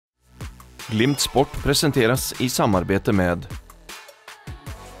Glimt Sport presenteras i samarbete med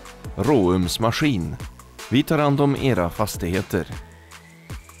Råums maskin. Vi tar hand om era fastigheter.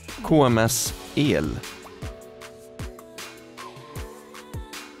 KMS El.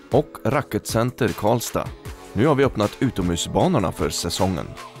 Och Racketcenter Karlstad. Nu har vi öppnat utomhusbanorna för säsongen.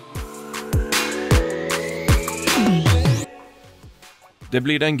 Det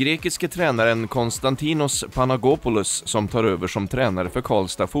blir den grekiske tränaren Konstantinos Panagopoulos som tar över som tränare för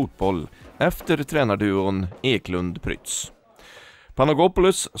Karlstad Fotboll efter tränarduon Ekelund Prytz.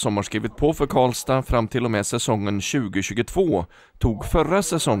 Panagopoulos, som har skrivit på för Karlstad fram till och med säsongen 2022, tog förra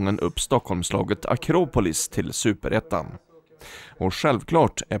säsongen upp Stockholmslaget Akropolis till Superettan. Och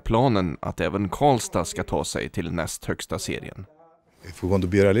självklart är planen att även Karlstad ska ta sig till näst högsta serien. If we want to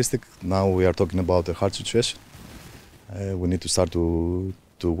be realistic, now we are talking about a hard situation. We need to start to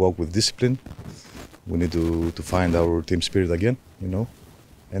work with discipline. We need to find our team spirit again, you know.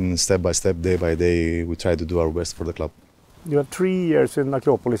 And step by step, day by day, we try to do our best for the club. You have 3 years in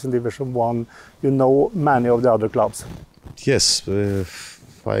Akropolis in Division 1. You know many of the other clubs. Yes,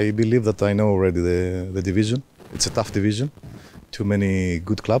 I believe that I know already the division. It's a tough division. Too many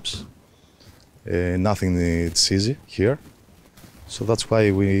good clubs. Nothing it's easy here. So that's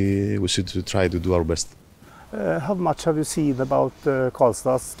why we should try to do our best. How much have you seen about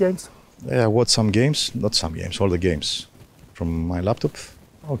Karlstad's games? I watched some games, not some games, all the games from my laptop.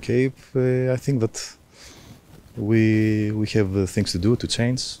 Okay, I think that we have things to do to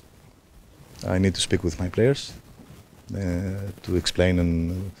change. I need to speak with my players to explain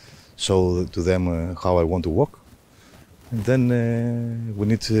and show to them how I want to work. And then we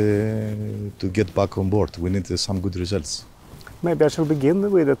need to get back on board. We need some good results. Maybe I shall begin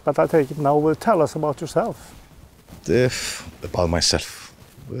with it, but I take it now. Tell us about yourself. About myself.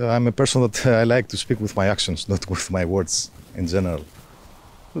 I'm a person that I like to speak with my actions, not with my words in general.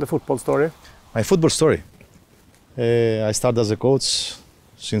 The football story? My football story. I started as a coach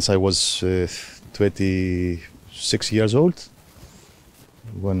since I was 26 years old.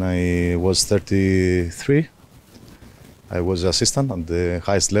 When I was 33, I was assistant at the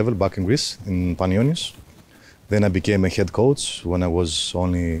highest level back in Greece, in Panionios. Then I became a head coach when I was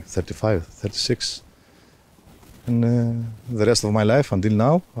only 35, 36. And the rest of my life until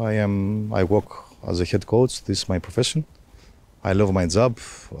now, I work as a head coach. This is my profession. I love my job.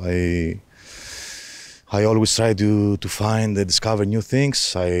 I always try to find and discover new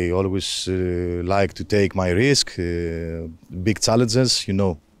things. I always like to take my risk, big challenges, you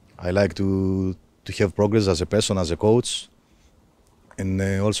know. I like to have progress as a person, as a coach. And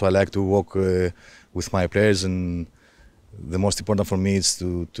also I like to work with my players, and the most important for me is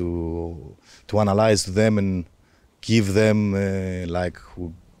to analyze them and give them, like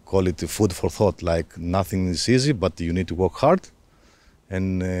we call it, food for thought. Like nothing is easy, but you need to work hard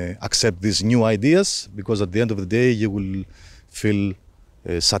and accept these new ideas, because at the end of the day you will feel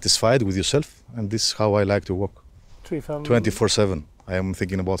satisfied with yourself, and this is how I like to work. 24/7 I am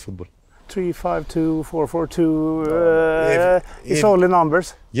thinking about football. 3-5-2, 4-4-2, it's only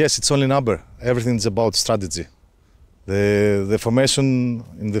numbers? Yes, it's only number. Everything is about strategy. The formation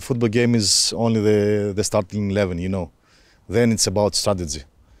in the football game is only the starting 11, you know. Then it's about strategy.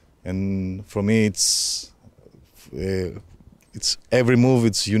 And for me it's every move,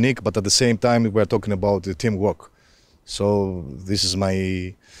 it's unique, but at the same time we're talking about teamwork. So this is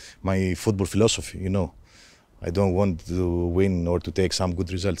my football philosophy, you know. I don't want to win or to take some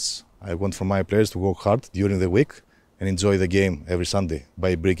good results. I want for my players to work hard during the week and enjoy the game every Sunday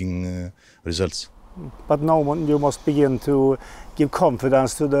by breaking results. But now you must begin to give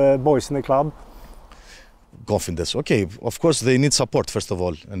confidence to the boys in the club. Confidence, okay. Of course they need support first of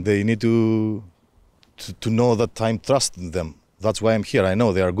all, and they need to know that I'm trusting them. That's why I'm here. I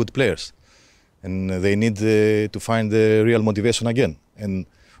know they are good players, and they need to find the real motivation again. And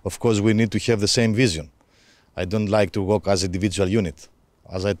of course we need to have the same vision. I don't like to work as a individual unit.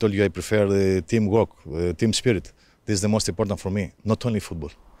 As I told you, I prefer the teamwork, team spirit. This is the most important for me, not only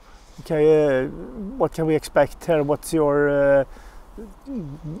football. Okay, what can we expect here? What's your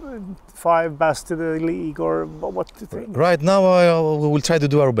 5 best in the league, or what do you think? Right now, we will try to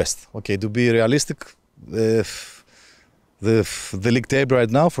do our best. Okay, to be realistic, the league table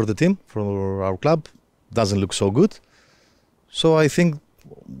right now for the team, for our club, doesn't look so good. So I think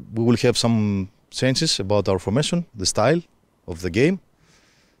we will have some changes about our formation, the style of the game.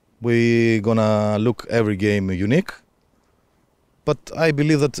 We're gonna look every game unique. But I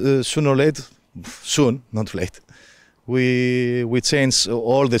believe that sooner or later, soon, not late, we change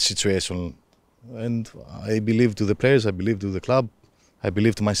all the situation. And I believe to the players, I believe to the club, I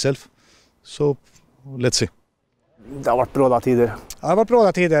believe to myself. So let's see. Det har varit bråda tider. Ja, det har varit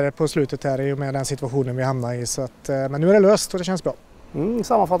bråda tider på slutet här i och med den situationen vi hamnar i. Så att, men nu är det löst och det känns bra.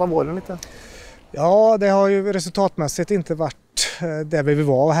 Sammanfatta våren lite. Ja, det har ju resultatmässigt inte varit där vi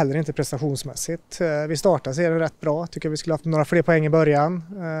var och heller inte prestationsmässigt. Vi startade serien rätt bra. Tycker vi skulle haft några fler poäng i början.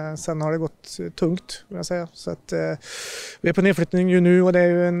 Sen har det gått tungt, vill jag säga. Så att, vi är på nedflyttning ju nu och det är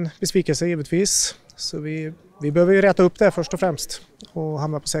ju en besvikelse givetvis. Så vi behöver ju rätta upp det först och främst och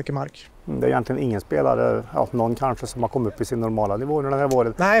hamna på säker mark. Det är egentligen ingen spelare, någon kanske, som har kommit upp i sin normala nivå den här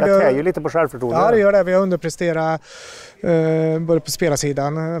våren. Nej, det är ju lite på självförtroende. Ja, det gör det. Vi har underpresterat både på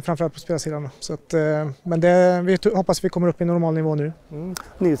spelarsidan, framförallt på spelarsidan. Så att, men vi hoppas vi kommer upp i normal nivå nu.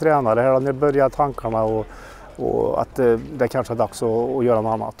 Ny tränare, här har ni börjat tankarna och att det kanske är dags att göra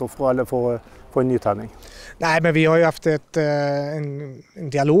något annat och få en nytändning. Nej, men vi har ju haft en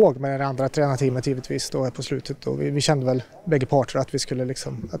dialog med det andra tränarteamet givetvis då på slutet. Och vi kände väl bägge parter att vi skulle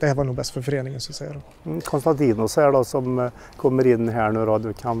att det här var nog bäst för föreningen, så att säga. Konstantinos här då, som kommer in här nu då,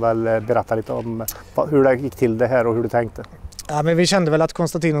 du kan väl berätta lite om hur det gick till det här och hur du tänkte. Ja, men vi kände väl att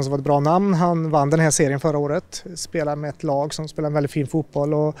Konstantinos var ett bra namn. Han vann den här serien förra året. Spelade med ett lag som spelar en väldigt fin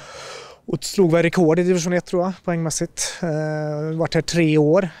fotboll och slog väl rekord i division 1 tror jag, poängmässigt. Varit här 3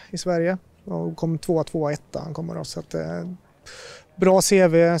 år i Sverige. Och kom 2-2 ettan kommer då, så att bra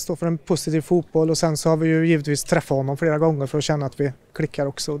CV, står för en positiv fotboll och sen så har vi ju givetvis träffat honom flera gånger för att känna att vi klickar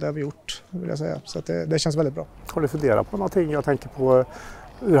också och det har vi gjort, vill jag säga. Så att det känns väldigt bra. Har du funderat på någonting? Jag tänker på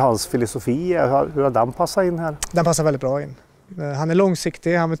hur hans filosofi är, hur har den passat in här? Den passar väldigt bra in. Han är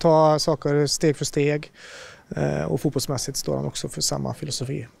långsiktig, han vill ta saker steg för steg och fotbollsmässigt står han också för samma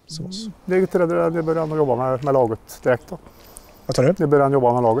filosofi som oss. Det börjar han jobba med laget direkt då? Vad tar du? Det börjar han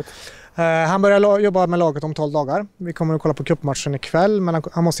jobba med laget. Han börjar jobba med laget om 12 dagar. Vi kommer att kolla på cupmatchen ikväll, men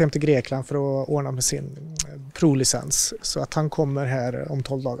han måste hem till Grekland för att ordna med sin pro-licens. Så att han kommer här om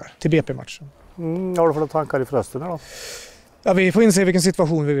 12 dagar till BP-matchen. Har du fått tankar i förresten då? Ja, vi får inse vilken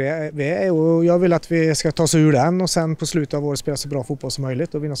situation vi är och jag vill att vi ska ta oss ur den och sen på slutet av året spela så bra fotboll som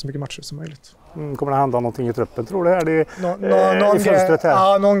möjligt och vinna så mycket matcher som möjligt. Kommer det hända någonting i truppen, tror du här? Här?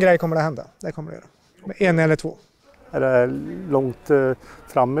 Ja, någon grej kommer det hända. Det kommer det göra. 1 eller 2. Är det långt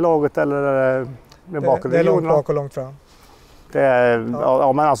fram i laget eller är det bakåt? Det är långt bak och långt fram.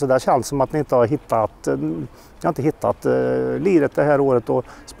 Men alltså det känns som att ni inte har hittat liret det här året och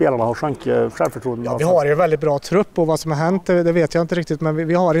spelarna har sjunkit självförtroende. Ja, vi har ju väldigt bra trupp och vad som har hänt det vet jag inte riktigt, men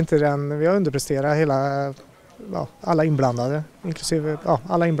vi har inte den, vi har underpresterat alla inblandade, inklusive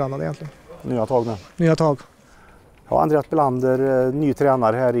alla inblandade egentligen. Nya tag. Ja, Andreas Belander, ny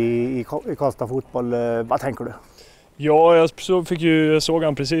tränare här i Karlstad Fotboll. Vad tänker du? Ja, jag såg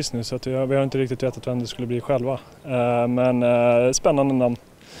han precis nu så att vi har inte riktigt vetat vem det skulle bli själva. Men spännande namn.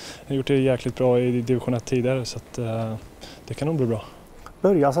 Jag har gjort det jäkligt bra i division 1 tidigare så att det kan nog bli bra.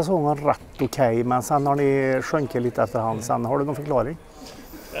 Börjar säsongen rätt okej, men sen har ni sjunkit lite efterhand. Sen har du någon förklaring?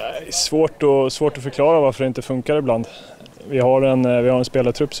 Det är svårt att förklara varför det inte funkar ibland. Vi har en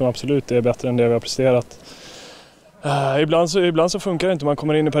spelartrupp som absolut är bättre än det vi har presterat. Ibland så funkar det inte. Man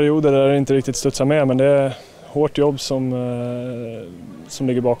kommer in i perioder där det inte riktigt studsar med, men det är hårt jobb som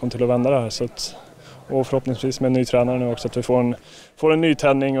ligger bakom till att vända det här. Så och förhoppningsvis med en ny tränare nu också, att vi får en ny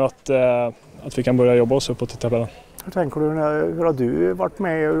tändning och att vi kan börja jobba oss uppåt i tabellen. Hur tänker du? Hur har du varit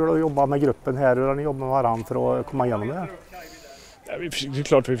med och hur har du jobbat med gruppen här? Hur har ni jobbat med varandra för att komma igenom det här? Ja, det är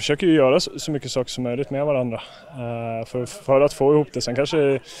klart, vi försöker ju göra så mycket saker som möjligt med varandra för att få ihop det. Sen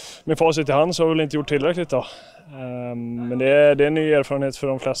kanske med facit i hand så har vi väl inte gjort tillräckligt då. Men det är en ny erfarenhet för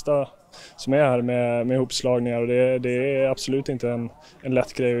de flesta som är här med ihopslagningar och det är absolut inte en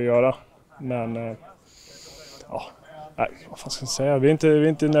lätt grej att göra. Men vad fan ska jag säga? Vi är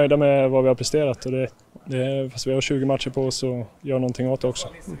inte nöjda med vad vi har presterat och fast vi har 20 matcher på oss och gör någonting åt det också.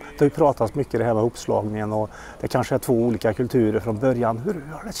 Det har ju pratats mycket det här med ihopslagningen och det kanske är 2 olika kulturer från början. Hur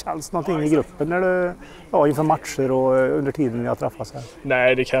har det känts någonting i gruppen när inför matcher och under tiden ni har träffats här?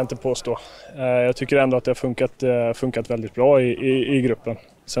 Nej, det kan jag inte påstå. Jag tycker ändå att det har funkat väldigt bra i gruppen.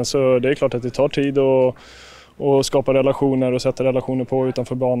 Sen så det är klart att det tar tid att skapa relationer och sätta relationer på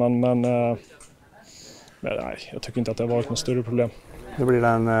utanför banan, men nej, jag tycker inte att det har varit något större problem. Det blir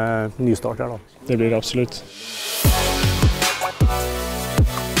en ny start här då? Det blir det absolut.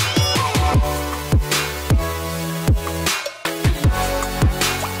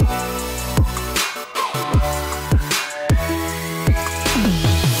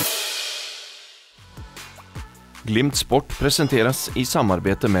 Glimt Sport presenteras i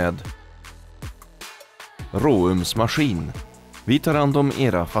samarbete med Råums Maskin. Vi tar hand om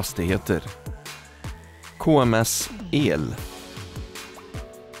era fastigheter. KMS El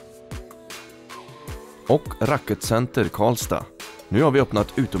och Racketcenter Karlstad. Nu har vi öppnat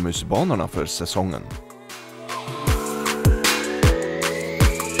utomhusbanorna för säsongen.